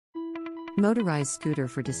Motorized scooter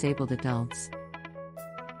for disabled adults.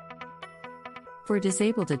 For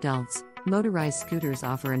disabled adults, motorized scooters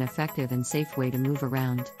offer an effective and safe way to move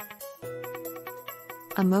around.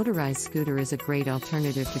 A motorized scooter is a great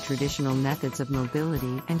alternative to traditional methods of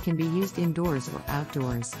mobility and can be used indoors or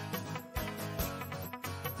outdoors.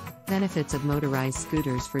 Benefits of motorized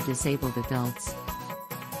scooters for disabled adults.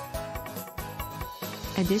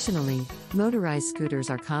 Additionally, motorized scooters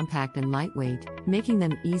are compact and lightweight, making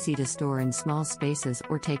them easy to store in small spaces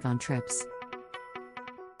or take on trips.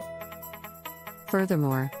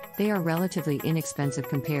 Furthermore, they are relatively inexpensive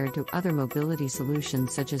compared to other mobility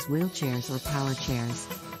solutions such as wheelchairs or power chairs.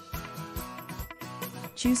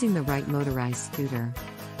 Choosing the right motorized scooter.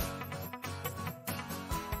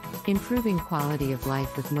 Improving quality of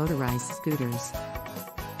life with motorized scooters.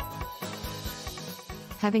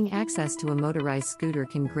 Having access to a motorized scooter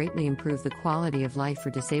can greatly improve the quality of life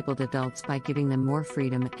for disabled adults by giving them more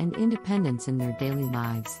freedom and independence in their daily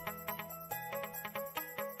lives.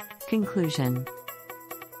 Conclusion.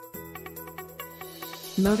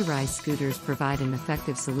 Motorized scooters provide an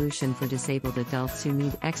effective solution for disabled adults who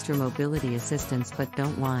need extra mobility assistance but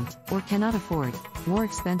don't want, or cannot afford, more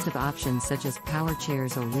expensive options such as power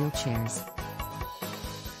chairs or wheelchairs.